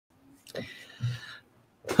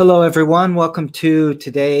Hello, everyone. Welcome to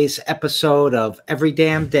today's episode of Every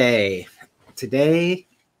Damn Day. Today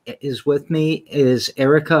is with me is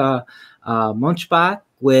Erica Munchbach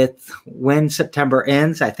with When September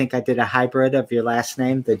Ends. I think I did a hybrid of your last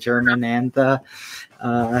name, the German and the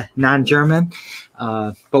non-German,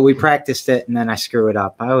 but we practiced it and then I screw it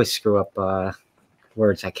up. I always screw up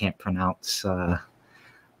words I can't pronounce. I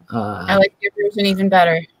like your version even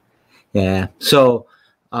better. Yeah. So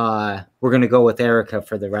we're going to go with Erica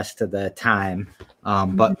for the rest of the time.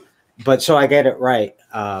 But so I get it right.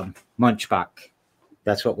 Munchbach.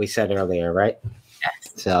 That's what we said earlier, right?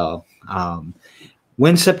 Yes. So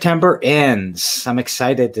When September Ends, I'm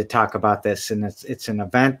excited to talk about this. And it's an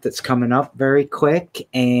event that's coming up very quick.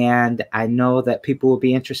 And I know that people will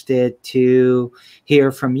be interested to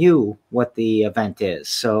hear from you what the event is.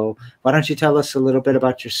 So why don't you tell us a little bit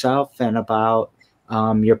about yourself and about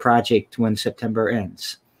your project When September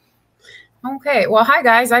Ends? Okay. Well, hi,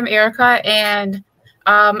 guys. I'm Erica, and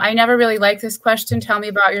I never really liked this question, tell me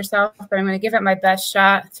about yourself, but I'm going to give it my best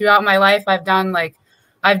shot. Throughout my life,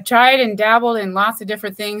 I've tried and dabbled in lots of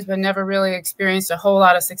different things, but never really experienced a whole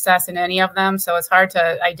lot of success in any of them. So it's hard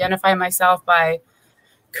to identify myself by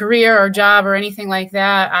career or job or anything like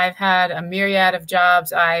that. I've had a myriad of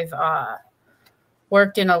jobs. I've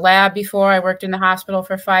worked in a lab before. I worked in the hospital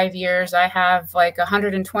for 5 years. I have like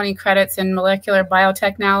 120 credits in molecular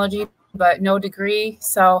biotechnology, but no degree.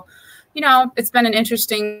 So, you know, it's been an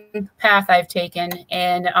interesting path I've taken.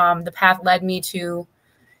 And the path led me to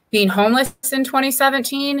being homeless in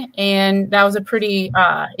 2017. And that was a pretty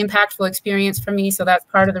impactful experience for me. So that's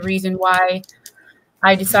part of the reason why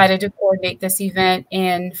I decided to coordinate this event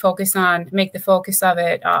and make the focus of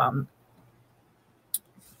it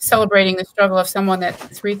celebrating the struggle of someone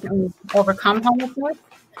that's recently overcome homelessness.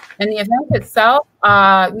 And the event itself,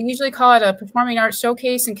 we usually call it a performing arts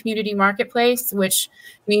showcase and community marketplace, which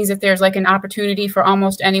means that there's like an opportunity for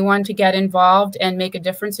almost anyone to get involved and make a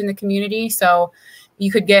difference in the community. So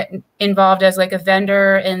you could get involved as like a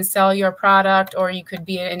vendor and sell your product, or you could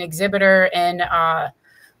be an exhibitor and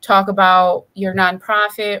talk about your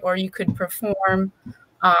nonprofit, or you could perform.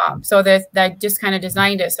 So that just kind of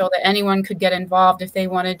designed it so that anyone could get involved if they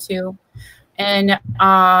wanted to. And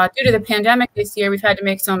due to the pandemic this year, we've had to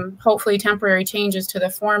make some hopefully temporary changes to the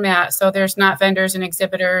format. So there's not vendors and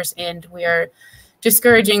exhibitors, and we're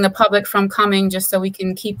discouraging the public from coming just so we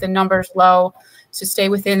can keep the numbers low to stay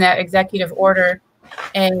within that executive order.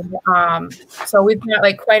 And so we've got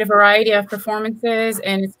like quite a variety of performances,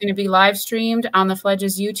 and it's going to be live streamed on the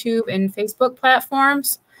Fledge's YouTube and Facebook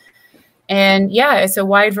platforms. And yeah, it's a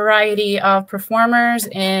wide variety of performers,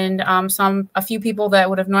 and a few people that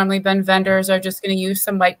would have normally been vendors are just going to use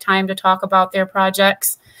some like time to talk about their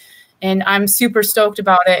projects. And I'm super stoked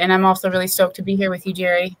about it. And I'm also really stoked to be here with you,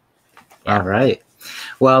 Jerry. Yeah. All right.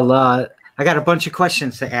 Well, I got a bunch of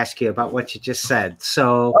questions to ask you about what you just said.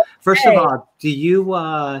 So First of all, do you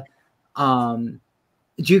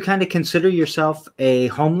kind of consider yourself a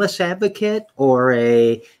homeless advocate or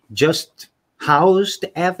a just housed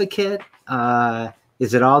advocate?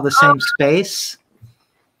 Is it all the same space?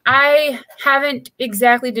 I haven't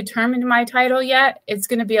exactly determined my title yet. It's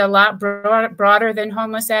going to be a lot broader than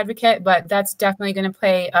homeless advocate, but that's definitely going to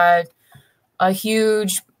play a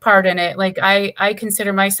huge part in it. Like I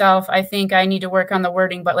consider myself, I think I need to work on the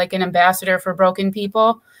wording, but like an ambassador for broken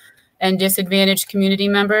people and disadvantaged community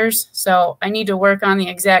members. So I need to work on the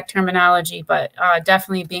exact terminology, but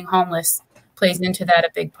definitely being homeless plays into that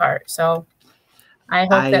a big part. So I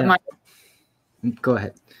hope that Go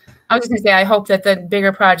ahead. I was just going to say, I hope that the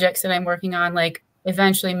bigger projects that I'm working on, like,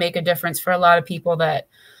 eventually make a difference for a lot of people that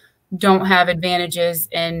don't have advantages.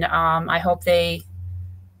 And I hope they,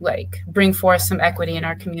 like, bring forth some equity in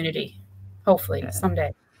our community, hopefully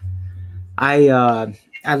someday. I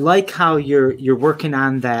like how you're working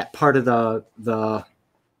on that part of the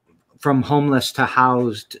from homeless to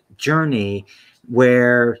housed journey,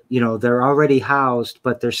 where, you know, they're already housed,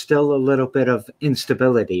 but there's still a little bit of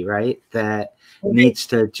instability, right? That needs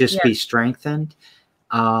to just be strengthened.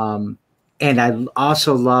 And I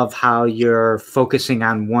also love how you're focusing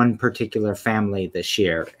on one particular family this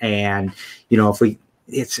year. And, you know,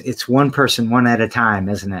 it's one person, one at a time,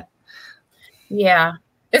 isn't it? Yeah,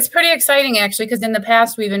 it's pretty exciting actually, because in the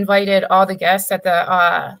past we've invited all the guests at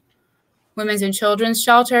the Women's and Children's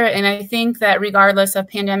Shelter. And I think that regardless of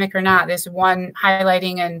pandemic or not, this one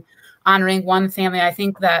highlighting and honoring one family, I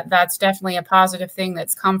think that that's definitely a positive thing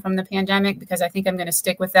that's come from the pandemic, because I think I'm going to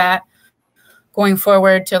stick with that going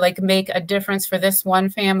forward to like make a difference for this one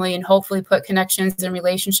family and hopefully put connections and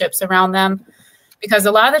relationships around them. Because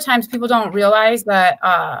a lot of the times people don't realize that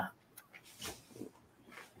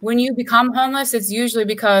when you become homeless, it's usually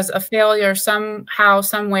because of failure somehow,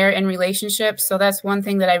 somewhere in relationships. So that's one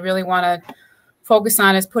thing that I really want to focus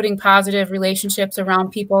on, is putting positive relationships around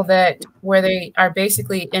people that where they are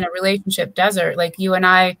basically in a relationship desert. Like you and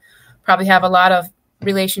I probably have a lot of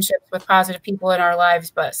relationships with positive people in our lives,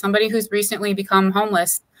 but somebody who's recently become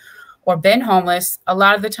homeless or been homeless, a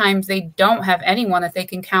lot of the times they don't have anyone that they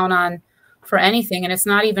can count on for anything. And it's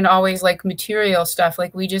not even always like material stuff.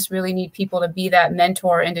 Like we just really need people to be that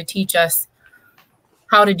mentor and to teach us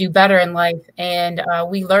how to do better in life. And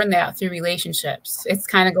we learn that through relationships. It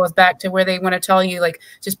kind of goes back to where they want to tell you, like,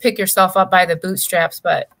 just pick yourself up by the bootstraps.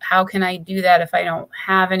 But how can I do that if I don't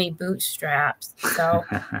have any bootstraps? So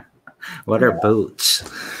what are boots?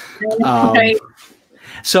 Right.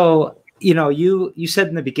 So, you know, you said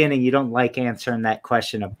in the beginning, you don't like answering that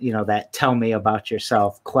question of, you know, that tell me about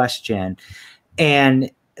yourself question.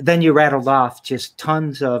 And then you rattled off just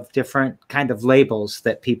tons of different kind of labels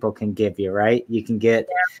that people can give you, right? You can get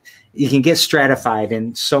stratified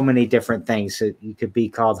in so many different things. You could be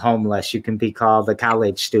called homeless. You can be called a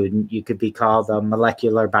college student. You could be called a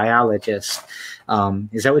molecular biologist.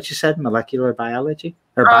 Is that what you said? Molecular biology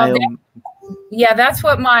or bio? Yeah, that's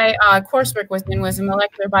what my coursework was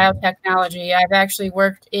molecular biotechnology. I've actually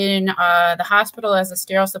worked in the hospital as a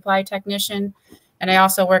sterile supply technician, and I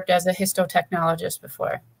also worked as a histotechnologist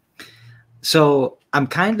before. So I'm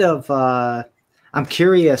kind of, I'm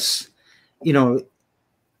curious, you know,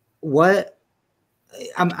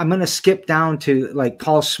 I'm going to skip down to, like,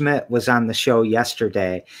 Paul Smith was on the show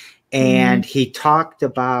yesterday, and he talked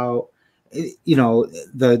about, you know,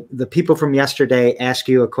 the people from yesterday ask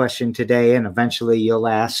you a question today, and eventually you'll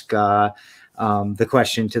ask the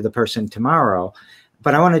question to the person tomorrow.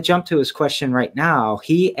 But I want to jump to his question right now.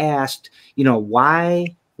 He asked, you know,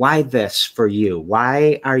 why this for you?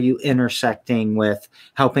 Why are you intersecting with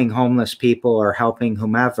helping homeless people or helping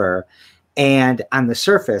whomever? And on the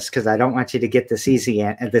surface, because I don't want you to get this easy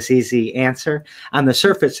answer, on the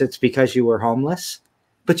surface, it's because you were homeless,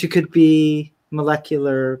 but you could be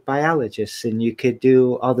molecular biologists and you could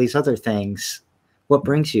do all these other things. What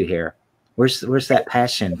brings you here? Where's that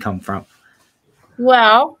passion come from?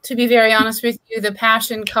 Well, to be very honest with you, the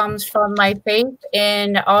passion comes from my faith.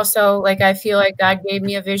 And also, like, I feel like God gave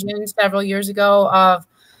me a vision several years ago of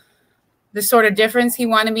the sort of difference he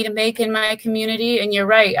wanted me to make in my community. And you're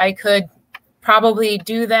right, I could probably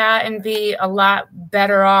do that and be a lot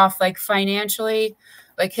better off, like, financially.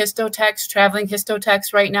 Like traveling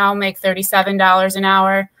histotechs right now make $37 an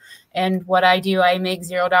hour. And what I do, I make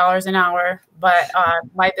 $0 an hour, but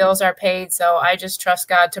my bills are paid. So I just trust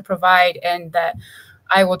God to provide, and that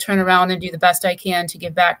I will turn around and do the best I can to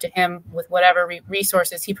give back to him with whatever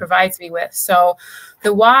resources he provides me with. So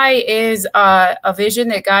the why is a vision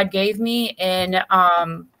that God gave me in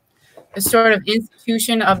the sort of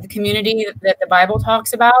institution of the community that the Bible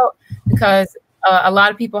talks about, because a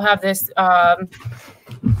lot of people have this,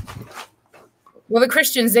 well, the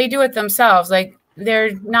Christians, they do it themselves. Like,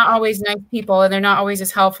 they're not always nice people, and they're not always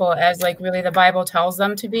as helpful as, like, really the Bible tells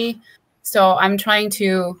them to be. So I'm trying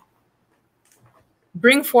to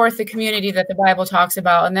bring forth the community that the Bible talks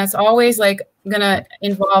about. And that's always, like, going to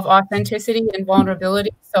involve authenticity and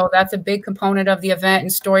vulnerability. So that's a big component of the event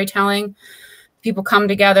and storytelling. People come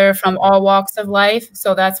together from all walks of life.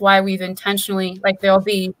 So that's why we've intentionally, like, there'll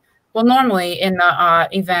be, well, normally in the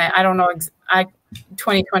event, I don't know,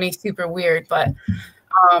 2020 is super weird, but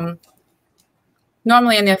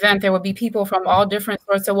normally in the event, there would be people from all different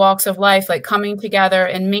sorts of walks of life, like, coming together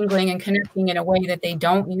and mingling and connecting in a way that they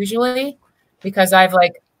don't usually, because I've,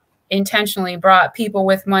 like, intentionally brought people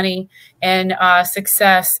with money and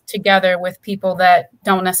success together with people that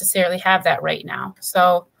don't necessarily have that right now.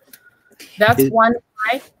 So that's one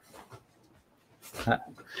why.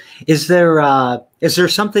 Is there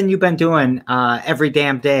something you've been doing every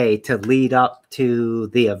damn day to lead up to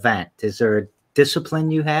the event? Is there a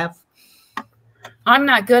discipline you have? I'm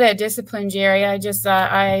not good at discipline, Jerry. I just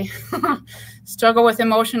I struggle with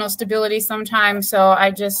emotional stability sometimes. So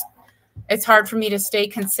it's hard for me to stay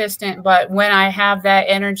consistent. But when I have that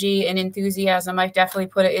energy and enthusiasm, I definitely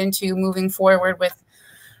put it into moving forward with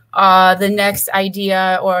the next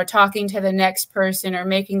idea, or talking to the next person, or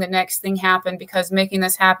making the next thing happen, because making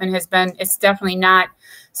this happen it's definitely not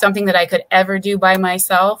something that I could ever do by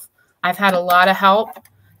myself. I've had a lot of help.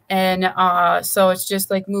 And so it's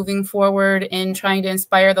just, like, moving forward and trying to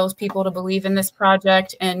inspire those people to believe in this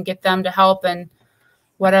project and get them to help in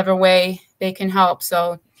whatever way they can help.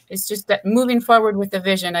 So it's just that moving forward with the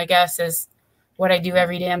vision, I guess, is what I do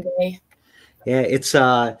every damn day. Yeah, it's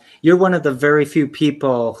you're one of the very few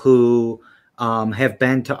people who have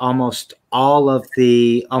been to almost all of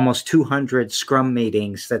the almost 200 scrum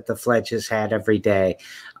meetings that the Fledge has had every day.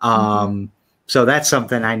 So that's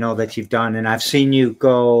something I know that you've done, and I've seen you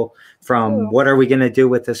go from what are we going to do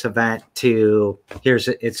with this event to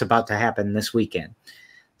it's about to happen this weekend.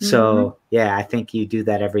 So yeah, I think you do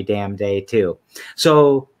that every damn day too.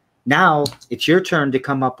 So now it's your turn to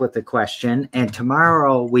come up with a question, and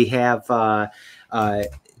tomorrow we have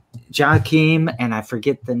Joachim, and I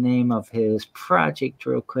forget the name of his project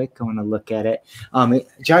real quick. I want to look at it.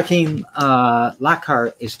 Joachim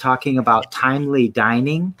Lockhart is talking about timely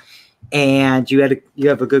dining, and you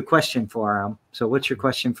have a good question for him. So what's your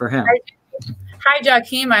question for him? Hi,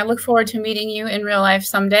 Joachim. I look forward to meeting you in real life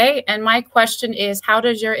someday. And my question is, how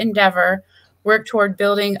does your endeavor work toward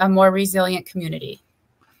building a more resilient community?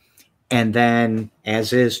 And then,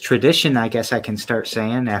 as is tradition, I guess I can start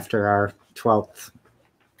saying after our 12th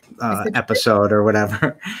episode or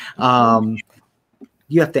whatever,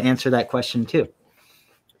 you have to answer that question too.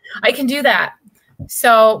 I can do that.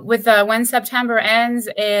 So with when September ends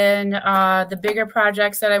and the bigger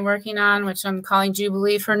projects that I'm working on, which I'm calling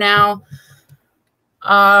Jubilee for now,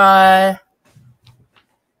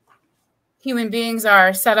 human beings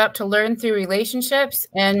are set up to learn through relationships,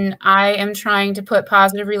 and I am trying to put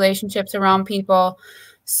positive relationships around people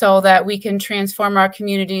so that we can transform our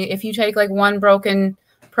community. If you take like one broken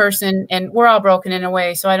person, and we're all broken in a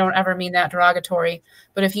way, so I don't ever mean that derogatory,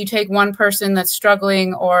 but if you take one person that's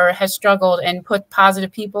struggling or has struggled and put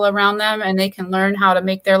positive people around them and they can learn how to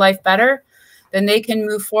make their life better, then they can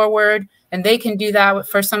move forward, and they can do that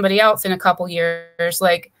for somebody else in a couple years.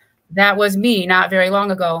 Like that was me not very long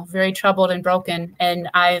ago, very troubled and broken. And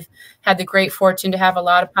I've had the great fortune to have a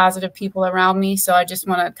lot of positive people around me. So I just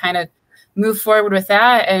want to kind of move forward with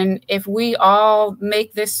that. And if we all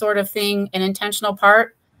make this sort of thing an intentional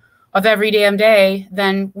part of every damn day,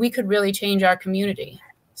 then we could really change our community.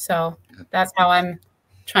 So that's how I'm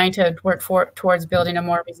trying to work towards building a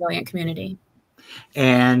more resilient community.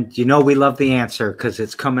 And you know, we love the answer because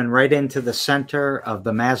it's coming right into the center of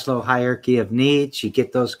the Maslow hierarchy of needs. You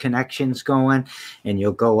get those connections going and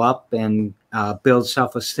you'll go up and build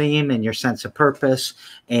self-esteem and your sense of purpose,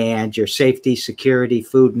 and your safety, security,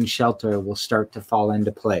 food, and shelter will start to fall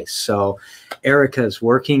into place. So Erica's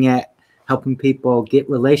working at helping people get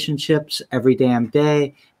relationships every damn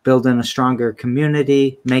day, building a stronger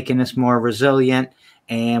community, making us more resilient,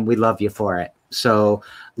 and we love you for it. So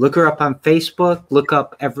look her up on Facebook. Look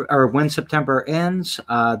up when September ends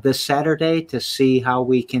this Saturday to see how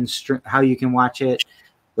you can watch it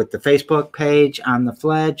with the Facebook page on the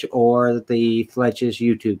Fledge or the Fledge's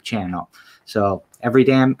YouTube channel. So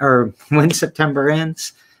when September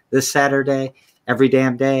ends this Saturday, every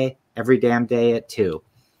damn day at 2.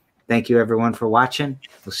 Thank you everyone for watching.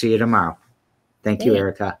 We'll see you tomorrow. Thank you,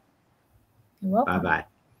 Erica. You're welcome. Bye-bye.